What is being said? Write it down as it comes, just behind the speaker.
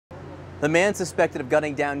The man suspected of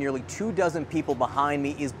gunning down nearly 24 people behind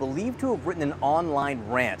me is believed to have written an online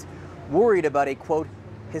rant, worried about a, quote,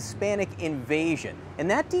 Hispanic invasion. And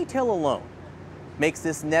that detail alone makes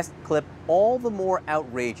this next clip all the more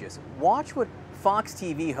outrageous. Watch what Fox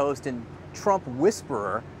TV host and Trump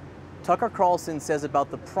whisperer Tucker Carlson says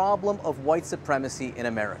about the problem of white supremacy in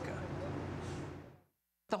America.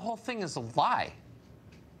 The whole thing is a lie.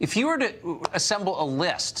 If you were to assemble a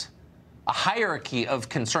list, a hierarchy of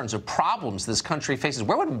concerns, of problems this country faces,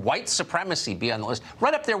 where would white supremacy be on the list?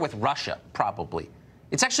 Right up there with Russia, probably.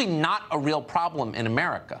 It's actually not a real problem in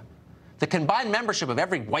America. The combined membership of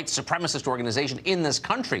every white supremacist organization in this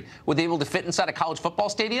country, would they be able to fit inside a college football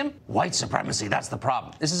stadium? White supremacy, that's the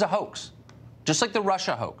problem. This is a hoax. Just like the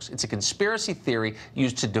Russia hoax. It's a conspiracy theory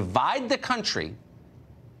used to divide the country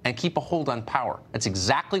and keep a hold on power. That's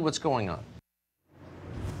exactly what's going on.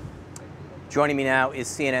 Joining me now is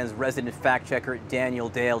CNN's resident fact checker, Daniel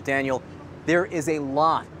Dale. Daniel, there is a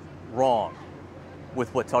lot wrong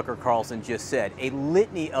with what Tucker Carlson just said. A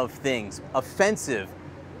litany of things, offensive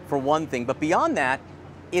for one thing, but beyond that,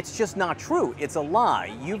 it's just not true. It's a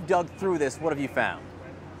lie. You've dug through this. What have you found?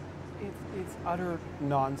 It's utter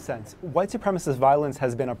nonsense. White supremacist violence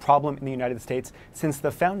has been a problem in the United States since the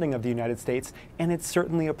founding of the United States, and it's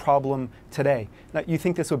certainly a problem today. Now, you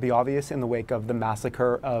think this would be obvious in the wake of the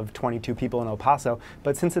massacre of 22 people in El Paso,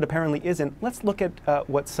 but since it apparently isn't, let's look at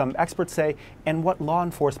what some experts say and what law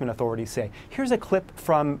enforcement authorities say. Here's a clip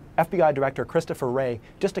from FBI Director Christopher Wray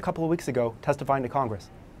just a couple of weeks ago testifying to Congress.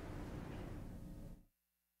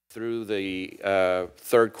 Through the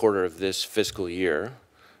third quarter of this fiscal year,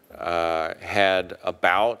 had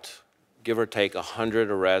about, give or take,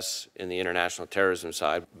 100 arrests in the international terrorism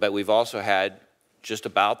side. But we've also had just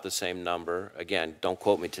about the same number, again, don't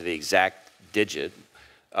quote me to the exact digit,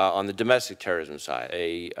 on the domestic terrorism side.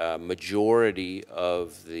 A majority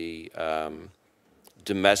of the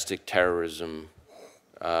domestic terrorism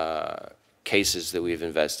cases that we've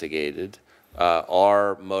investigated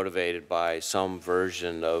are motivated by some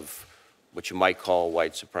version of what you might call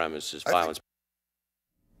white supremacist violence.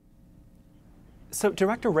 So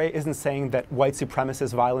Director Wray isn't saying that white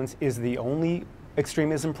supremacist violence is the only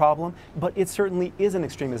extremism problem, but it certainly is an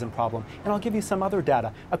extremism problem. And I'll give you some other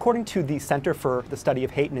data. According to the Center for the Study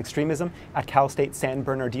of Hate and Extremism at Cal State San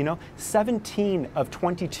Bernardino, 17 of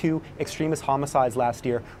 22 extremist homicides last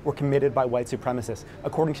year were committed by white supremacists.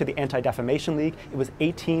 According to the Anti-Defamation League, it was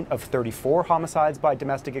 18 of 34 homicides by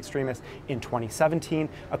domestic extremists in 2017.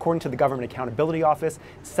 According to the Government Accountability Office,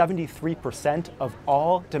 73% of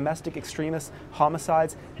all domestic extremist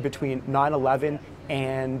homicides between 9/11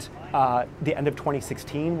 and the end of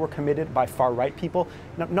 2016 were committed by far-right people.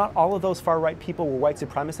 Now, not all of those far-right people were white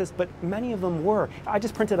supremacists, but many of them were. I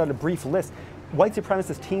just printed out a brief list. White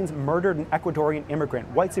supremacist teens murdered an Ecuadorian immigrant.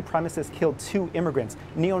 White supremacists killed 2 immigrants.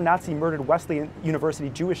 Neo-Nazi murdered Wesleyan University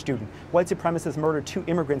Jewish student. White supremacists murdered 2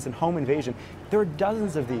 immigrants in home invasion. There are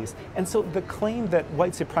dozens of these. And so the claim that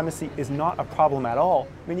white supremacy is not a problem at all,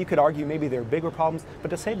 I mean, you could argue maybe there are bigger problems, but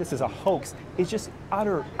to say this is a hoax is just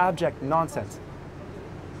utter, abject nonsense.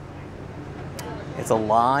 It's a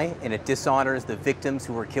lie, and it dishonors the victims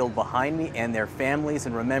who were killed behind me and their families.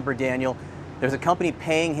 And remember, Daniel, there's a company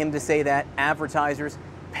paying him to say that, advertisers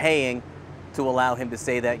paying to allow him to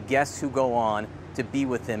say that, guests who go on to be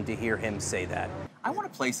with him to hear him say that. I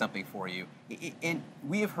want to play something for you. And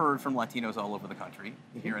we have heard from Latinos all over the country,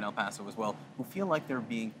 here in El Paso as well, who feel like they're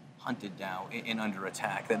being hunted down and under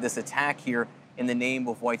attack, that this attack here in the name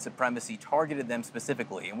of white supremacy targeted them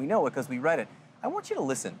specifically. And we know it because we read it. I want you to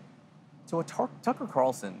listen to what Tucker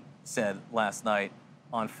Carlson said last night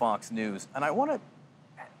on Fox News, and I want to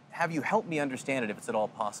have you help me understand it if it's at all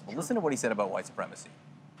possible. Listen to what he said about white supremacy.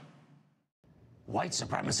 White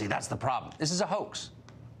supremacy, that's the problem. This is a hoax.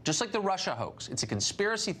 Just like the Russia hoax. It's a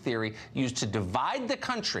conspiracy theory used to divide the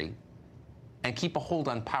country and keep a hold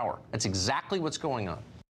on power. That's exactly what's going on.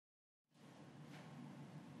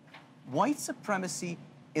 White supremacy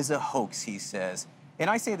is a hoax, he says. And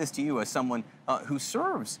I say this to you as someone who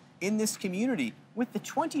serves in this community with the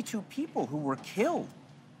 22 people who were killed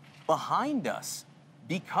behind us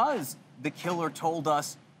because the killer told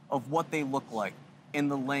us of what they look like in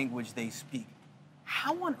the language they speak.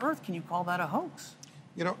 How on earth can you call that a hoax?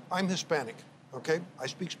 You know, I'm Hispanic, okay? I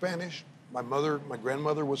speak Spanish. My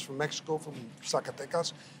grandmother was from Mexico, from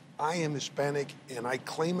Zacatecas. I am Hispanic, and I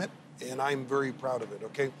claim it, and I'm very proud of it,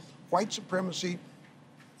 okay? White supremacy,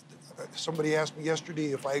 somebody asked me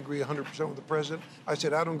yesterday if I agree 100% with the president. I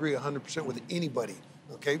said, I don't agree 100% with anybody,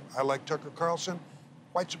 okay? I like Tucker Carlson.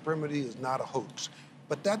 White supremacy is not a hoax.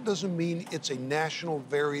 But that doesn't mean it's a national,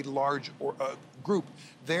 very large group.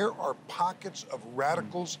 There are pockets of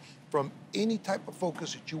radicals from any type of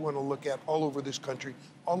focus that you want to look at all over this country,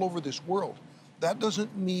 all over this world. That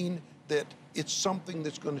doesn't mean that it's something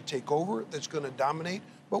that's going to take over, that's going to dominate,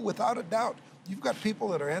 but without a doubt, you've got people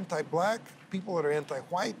that are anti-black, people that are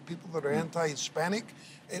anti-white, people that are anti-Hispanic,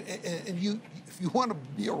 and if you want to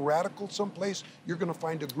be a radical someplace, you're going to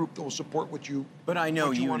find a group that will support what you. But I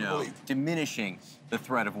know you know diminishing the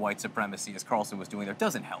threat of white supremacy, as Carlson was doing there,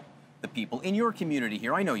 doesn't help the people in your community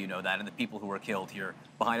here. I know you know that, and the people who were killed here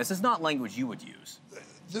behind us. It's not language you would use.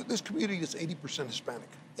 This community is 80% Hispanic,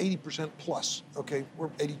 80% plus. Okay, we're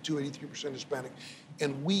 82, 83% Hispanic,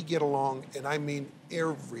 and we get along, and I mean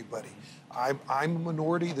everybody. I'm a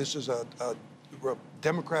minority. This is a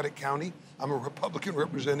Democratic county. I'm a Republican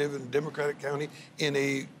representative in a Democratic county in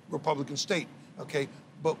a Republican state, okay?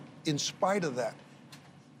 But in spite of that,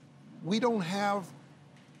 we have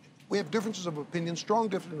differences of opinion, strong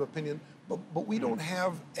differences of opinion, but we don't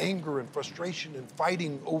have anger and frustration and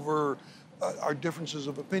fighting over our differences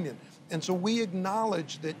of opinion. And so we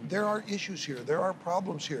acknowledge that there are issues here, there are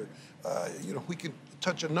problems here. We can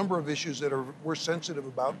touch a number of issues that we're sensitive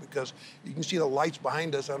about, because you can see the lights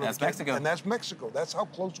behind us. That's Mexico. And that's Mexico. That's how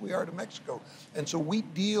close we are to Mexico. And so we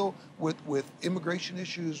deal with immigration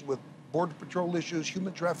issues, with border patrol issues,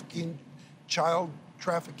 human trafficking, child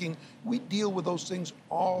trafficking. We deal with those things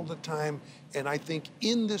all the time. And I think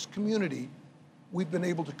in this community, we've been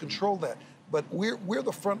able to control that. But we're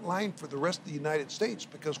the front line for the rest of the United States,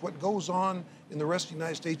 because what goes on in the rest of the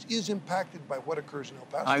United States is impacted by what occurs in El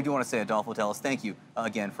Paso. I do want to say, Adolfo Teles, thank you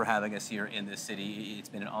again for having us here in this city. It's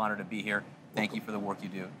been an honor to be here. Thank you for the work you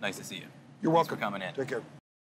do. Nice to see you. You're welcome. Thanks for coming in. Take care.